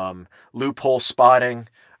 Mm-hmm. Loophole spotting.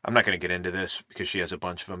 I'm not going to get into this because she has a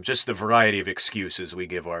bunch of them. Just the variety of excuses we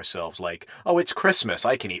give ourselves. Like, oh, it's Christmas.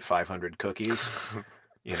 I can eat 500 cookies.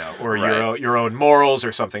 Or right. your own morals,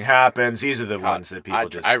 or something happens. These are the ones that people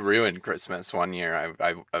I ruined Christmas one year.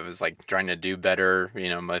 I was like trying to do better,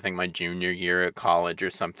 I think my junior year at college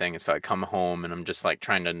or something. So I come home and I'm just like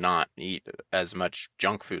trying to not eat as much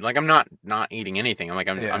junk food. Like I'm not eating anything.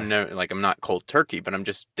 I'm not cold turkey, but I'm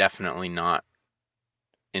just definitely not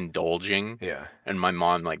indulging. Yeah. And my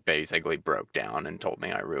mom like basically broke down and told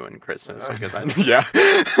me I ruined Christmas because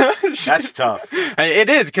That's tough. It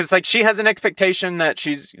is, because like she has an expectation that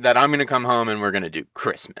I'm going to come home and we're going to do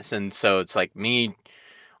Christmas. And so it's like me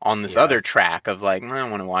on this other track of like, I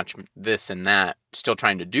want to watch this and that, still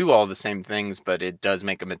trying to do all the same things, but it does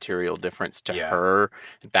make a material difference to her.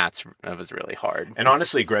 That was really hard. And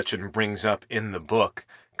honestly, Gretchen brings up in the book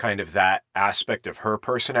kind of that aspect of her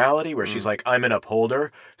personality where she's like, I'm an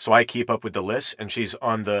upholder, so I keep up with the list, and she's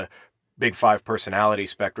on the Big Five personality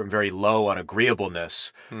spectrum, very low on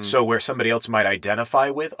agreeableness. So where somebody else might identify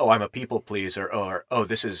with, oh, I'm a people pleaser, or oh,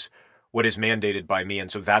 this is what is mandated by me, and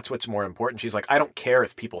so that's what's more important. She's like, I don't care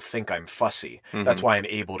if people think I'm fussy. That's why I'm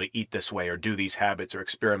able to eat this way or do these habits or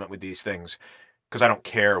experiment with these things. Because I don't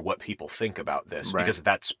care what people think about this, because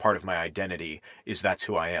that's part of my identity, is that's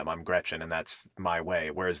who I am. I'm Gretchen, and that's my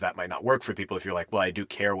way. Whereas that might not work for people if you're like, well, I do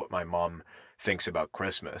care what my mom thinks about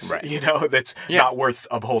Christmas. Right. That's not worth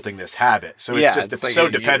upholding this habit. So it's just so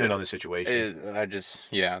dependent on the situation.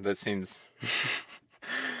 That seems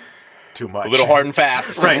too much. A little hard and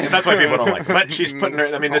fast. Right, and that's why people don't like it. But she's putting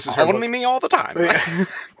her, this is her only me all the time.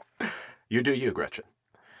 You do you, Gretchen.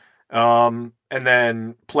 And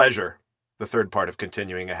then pleasure. The third part of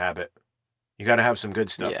continuing a habit. You got to have some good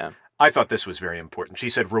stuff. Yeah. I thought this was very important. She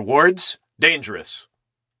said, rewards, dangerous.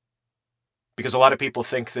 Because a lot of people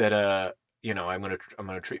think that, I'm going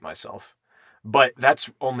to treat myself. But that's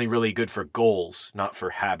only really good for goals, not for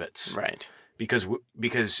habits. Right. Because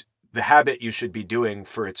the habit you should be doing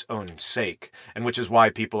for its own sake. And which is why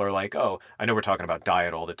people are like, oh, I know we're talking about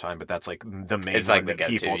diet all the time, but that's like the main one that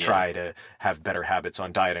people try to have better habits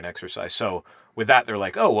on diet and exercise. So with that, they're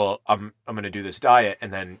like, oh, well, I'm going to do this diet,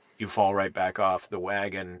 and then you fall right back off the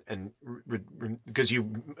wagon and because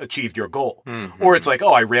you achieved your goal. Mm-hmm. Or it's like,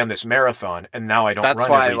 oh, I ran this marathon, and now I don't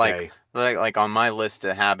run every day. Like on my list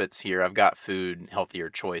of habits here, I've got food, healthier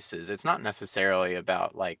choices. It's not necessarily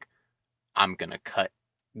about like, I'm going to cut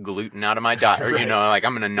gluten out of my diet, or, right.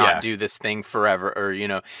 I'm going to not do this thing forever,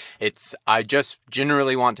 or, I just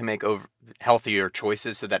generally want to make healthier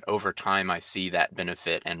choices so that over time I see that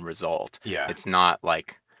benefit and result. Yeah. It's not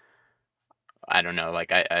like, I don't know,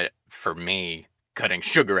 like for me, cutting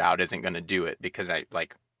sugar out isn't going to do it, because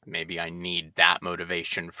maybe I need that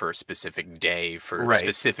motivation for a specific day for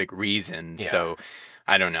specific reasons. Yeah. So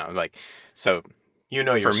I don't know,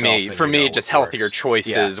 for me, just healthier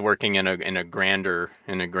choices, working in a grander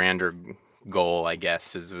goal, I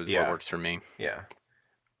guess, is what works for me. Yeah.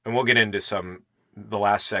 And we'll get into the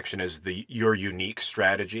last section is your unique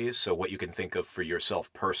strategies. So what you can think of for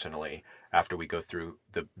yourself personally after we go through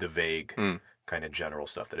the vague kind of general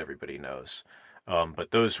stuff that everybody knows.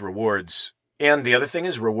 But those rewards, and the other thing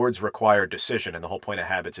is rewards require decision. And the whole point of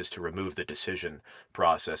habits is to remove the decision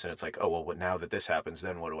process. And it's like, oh, well, now that this happens,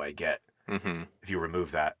 then what do I get? Mm-hmm. If you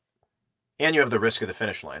remove that, and you have the risk of the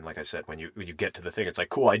finish line, like I said, when you get to the thing, it's like,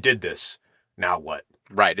 cool, I did this. Now what?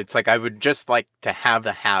 Right. It's like I would just like to have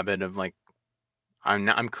the habit of like,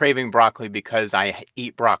 I'm craving broccoli because I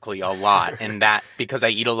eat broccoli a lot, and that because I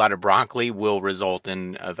eat a lot of broccoli will result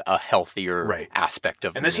in a healthier aspect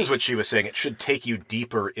of. And this is what she was saying. It should take you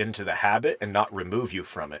deeper into the habit and not remove you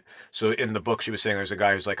from it. So in the book, she was saying there's a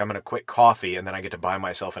guy who's like, I'm going to quit coffee and then I get to buy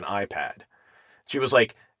myself an iPad. She was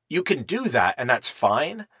like, you can do that and that's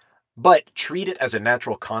fine, but treat it as a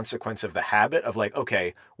natural consequence of the habit of like,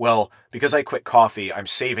 okay, well, because I quit coffee, I'm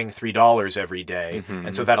saving $3 every day. Mm-hmm.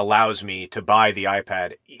 And so that allows me to buy the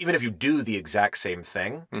iPad, even if you do the exact same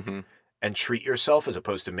thing, and treat yourself as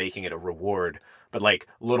opposed to making it a reward but like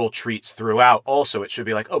little treats throughout. Also, it should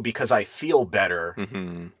be like, oh, because I feel better,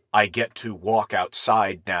 I get to walk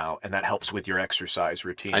outside now, and that helps with your exercise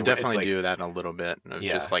routine. I definitely do that a little bit of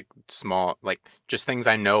just like small, like just things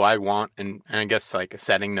I know I want, and I guess like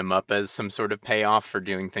setting them up as some sort of payoff for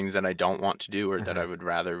doing things that I don't want to do or that I would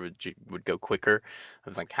rather would go quicker.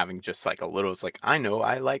 Of like having just like a little, it's like I know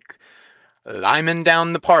I like Lyman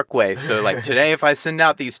down the Parkway. So like today, if I send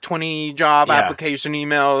out these 20 job application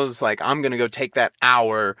emails, like I'm gonna go take that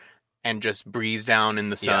hour and just breeze down in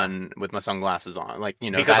the sun with my sunglasses on, like, you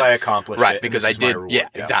know, because I accomplished it, right? Because I did,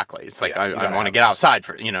 exactly. It's like I want to get outside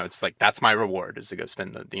for, you know, it's like that's my reward is to go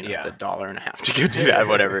spend the, you know, the $1.50 to go do that,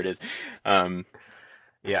 whatever it is.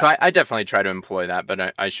 So I definitely try to employ that,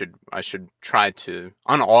 but I should try to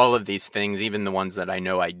on all of these things, even the ones that I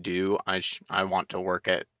know I do. I want to work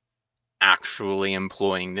at actually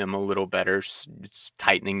employing them a little better,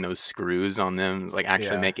 tightening those screws on them, like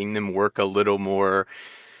actually making them work a little more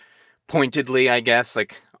pointedly, I guess.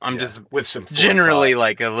 Like I'm just with some generally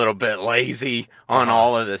like a little bit lazy on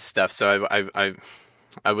all of this stuff. So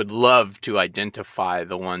I would love to identify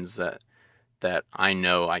the ones that I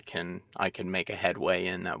know I can make a headway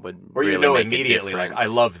in that would or really you know make immediately a like I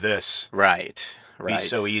love this. Right. Be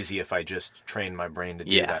so easy if I just train my brain to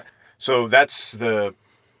do that. So that's the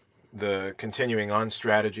continuing on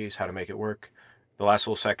strategies, how to make it work. The last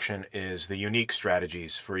little section is the unique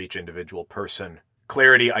strategies for each individual person.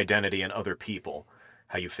 Clarity, identity, and other people.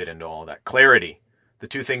 How you fit into all that. Clarity. The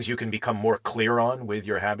two things you can become more clear on with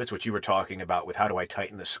your habits, which you were talking about with how do I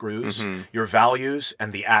tighten the screws, your values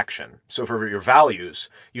and the action. So for your values,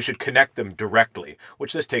 you should connect them directly,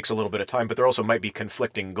 which this takes a little bit of time, but there also might be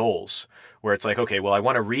conflicting goals where it's like, okay, well, I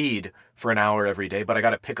want to read for an hour every day, but I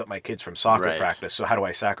got to pick up my kids from soccer practice. So how do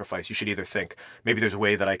I sacrifice? You should either think maybe there's a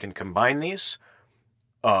way that I can combine these,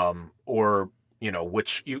 or you know,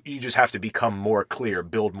 which you just have to become more clear,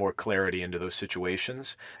 build more clarity into those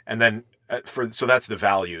situations. And then so that's the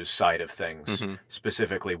values side of things,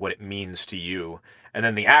 specifically what it means to you. And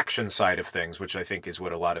then the action side of things, which I think is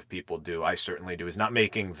what a lot of people do, I certainly do, is not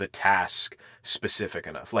making the task specific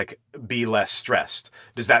enough. Like, be less stressed.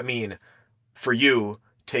 Does that mean for you,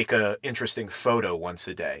 take a interesting photo once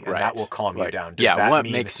a day and that will calm you down? Does that what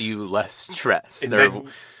mean, makes you less stressed? And then,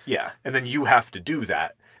 and then you have to do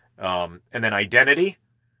that. And then identity.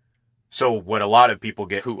 So what a lot of people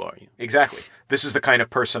get... Who are you? Exactly. This is the kind of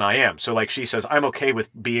person I am. So like she says, I'm okay with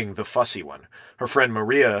being the fussy one. Her friend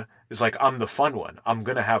Maria is like, I'm the fun one. I'm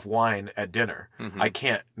going to have wine at dinner. I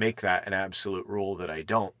can't make that an absolute rule that I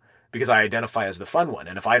don't, because I identify as the fun one.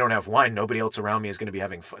 And if I don't have wine, nobody else around me is going to be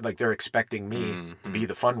having fun. Like they're expecting me to be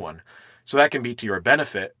the fun one. So that can be to your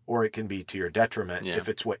benefit or it can be to your detriment if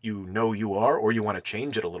it's what you know you are, or you want to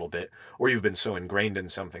change it a little bit, or you've been so ingrained in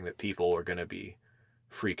something that people are going to be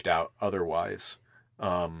freaked out otherwise.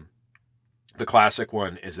 The classic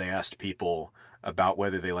one is they asked people about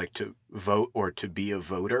whether they like to vote or to be a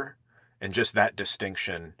voter. And just that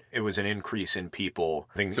distinction, it was an increase in people.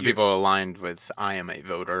 So people aligned with I am a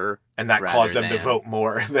voter. And that caused them to vote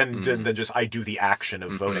more than just I do the action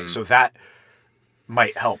of voting. So that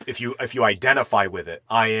might help if you identify with it.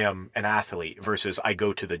 I am an athlete versus I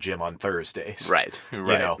go to the gym on Thursdays. Right. You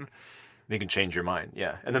know, you can change your mind.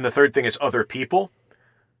 Yeah. And then the third thing is other people.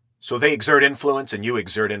 So they exert influence and you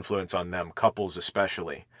exert influence on them, couples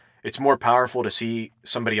especially. It's more powerful to see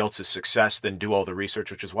somebody else's success than do all the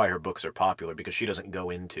research, which is why her books are popular, because she doesn't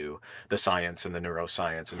go into the science and the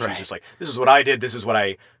neuroscience. And she's just like, this is what I did. This is what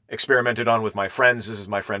I experimented on with my friends. This is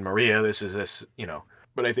my friend Maria. This is this, you know.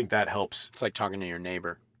 But I think that helps. It's like talking to your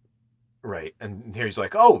neighbor. Right. And here he's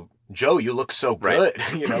like, oh, Joe, you look so good.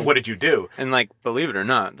 You know, what did you do? And like, believe it or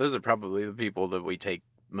not, those are probably the people that we take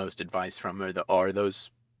most advice from, are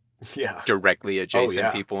those directly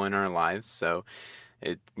adjacent people in our lives. So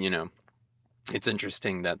it's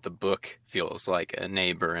interesting that the book feels like a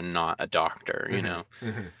neighbor and not a doctor, you know.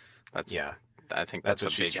 That's I think that's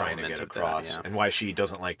what she's trying to get across, and why she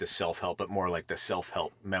doesn't like the self-help, but more like the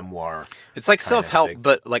self-help memoir. It's like self-help,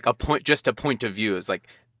 but like a point of view. It's like,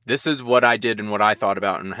 this is what I did and what I thought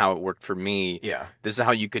about and how it worked for me. Yeah, this is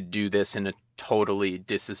how you could do this in a totally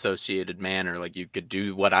disassociated manner. Like you could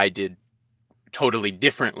do what I did totally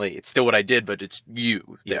differently. It's still what I did, but it's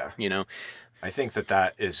you. You know. I think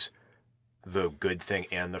that is the good thing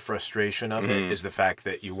and the frustration of it is the fact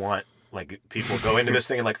that you want, like, people go into this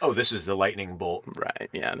thing and like, oh, this is the lightning bolt. Right.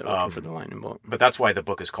 Yeah, they're looking for the lightning bolt. But that's why the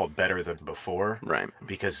book is called Better Than Before. Right.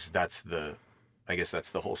 Because that's the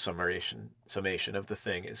whole summation of the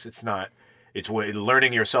thing. It's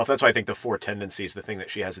learning yourself. That's why I think the 4 tendencies, the thing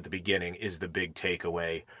that she has at the beginning, is the big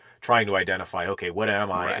takeaway trying to identify, okay, what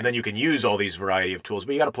am I? Right. And then you can use all these variety of tools,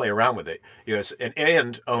 but you got to play around with it.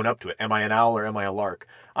 And own up to it. Am I an owl or am I a lark?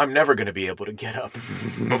 I'm never going to be able to get up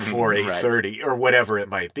before 8:30 or whatever it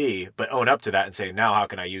might be, but own up to that and say, now how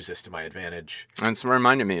can I use this to my advantage? And it's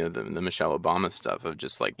reminded me of the Michelle Obama stuff of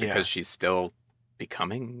just like, because she's still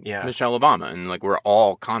becoming Michelle Obama, and like we're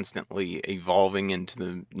all constantly evolving into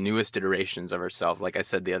the newest iterations of ourselves. Like I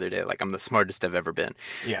said the other day, like I'm the smartest I've ever been.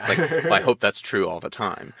 It's like, well, I hope that's true all the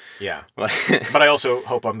time. Yeah. But I also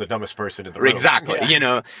hope I'm the dumbest person in the room. Exactly. You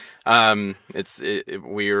know,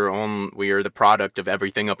 we are the product of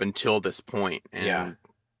everything up until this point, and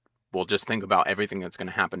we'll just think about everything that's going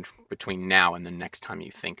to happen between now and the next time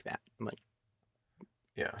you think that. Like,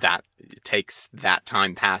 that it takes that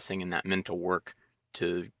time passing and that mental work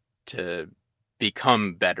to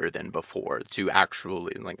become better than before, to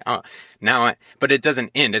actually like, but it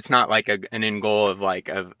doesn't end. It's not like an end goal of like,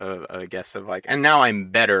 I guess of like, and now I'm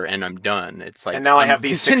better and I'm done. It's like, and now I have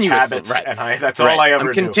these 6 habits, and that's all I ever do.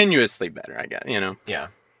 I'm continuously better, I guess, you know? Yeah.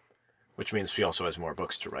 Which means she also has more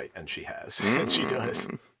books to write, and she has, and she does.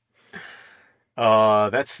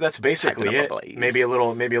 That's basically it. Maybe a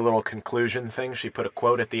little conclusion thing. She put a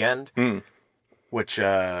quote at the end, which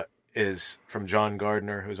is from John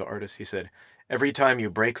Gardner, who's an artist. He said, "Every time you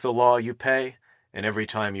break the law, you pay, and every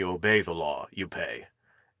time you obey the law, you pay."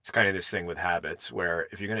 It's kind of this thing with habits, where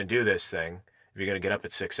if you're going to do this thing, if you're going to get up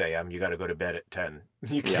at 6 a.m., you got to go to bed at 10.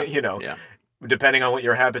 You can't, depending on what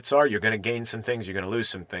your habits are, you're going to gain some things, you're going to lose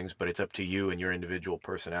some things, but it's up to you and your individual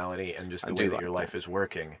personality and just the way that your life is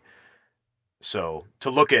working. So to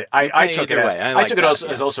look at, I took it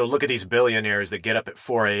as also look at these billionaires that get up at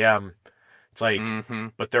 4 a.m. It's like,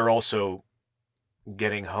 but they're also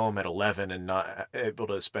getting home at 11 and not able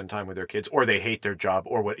to spend time with their kids, or they hate their job,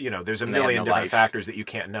 or what, there's a million different factors that you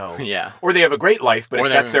can't know. Or they have a great life, but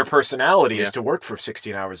that's their personality is to work for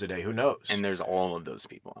 16 hours a day. Who knows? And there's all of those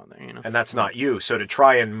people out there, And that's not you. So to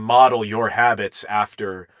try and model your habits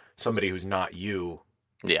after somebody who's not you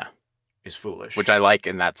is foolish. Which I like,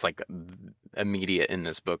 and that's like immediate in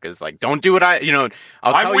this book is like, don't do what I'll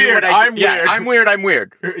tell weird, you what I'm weird. I'm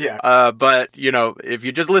weird. But if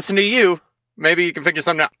you just listen to you, maybe you can figure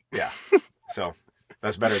something out. Yeah. So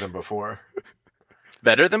that's better than before.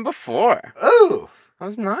 Better than before. Ooh. That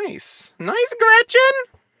was nice. Nice, Gretchen.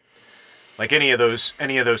 Like any of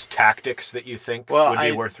those tactics that you think would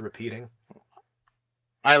be worth repeating?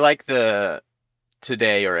 I like the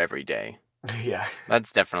today or every day. Yeah.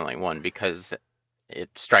 That's definitely one, because it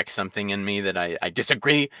strikes something in me that I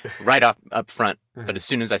disagree right up front. But as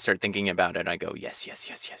soon as I start thinking about it, I go, yes.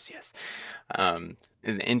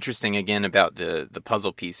 Interesting again about the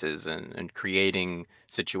puzzle pieces and creating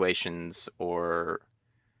situations or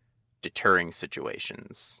deterring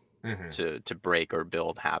situations to break or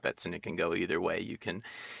build habits. And it can go either way. You can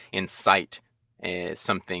incite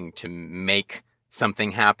something to make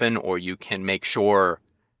something happen, or you can make sure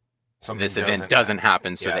this event doesn't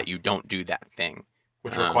happen so that you don't do that thing.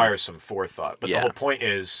 Which requires some forethought. But the whole point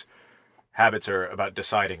is habits are about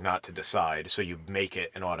deciding not to decide, so you make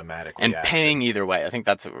it an automatic reaction. And paying either way. I think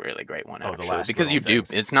that's a really great one, actually. The last because you thing.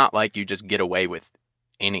 it's not like you just get away with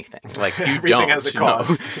anything. Like, you Everything don't. has a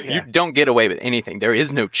cost. You don't get away with anything. There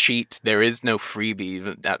is no cheat. There is no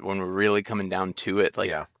freebie. That when we're really coming down to it,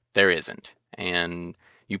 there isn't. And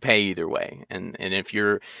you pay either way. And if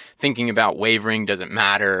you're thinking about wavering, doesn't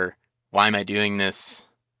matter, why am I doing this?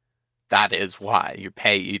 That is why. You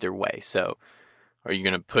pay either way. So are you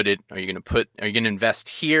going to invest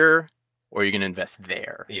here, or are you going to invest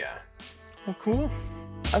there? Yeah. Well, cool.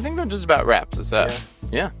 I think that just about wraps us up.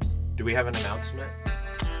 Yeah. Do we have an announcement?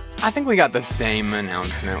 I think we got the same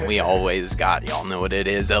announcement we always got. Y'all know what it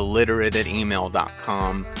is.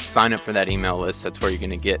 illiterate@email.com. Sign up for that email list. That's where you're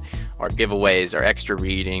going to get our giveaways, our extra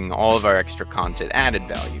reading, all of our extra content, added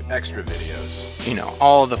value. Extra videos.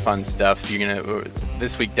 All the fun stuff.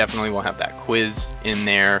 This week definitely we'll have that quiz in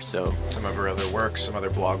there. So some of her other work, some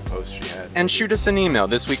other blog posts she had. And shoot us an email.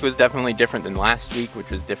 This week was definitely different than last week,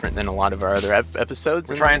 which was different than a lot of our other episodes.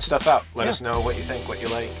 We're trying stuff out. Let us know what you think, what you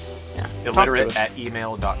like. Yeah.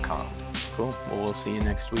 illiterate@email.com. Cool. Well, we'll see you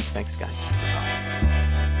next week. Thanks, guys. Bye.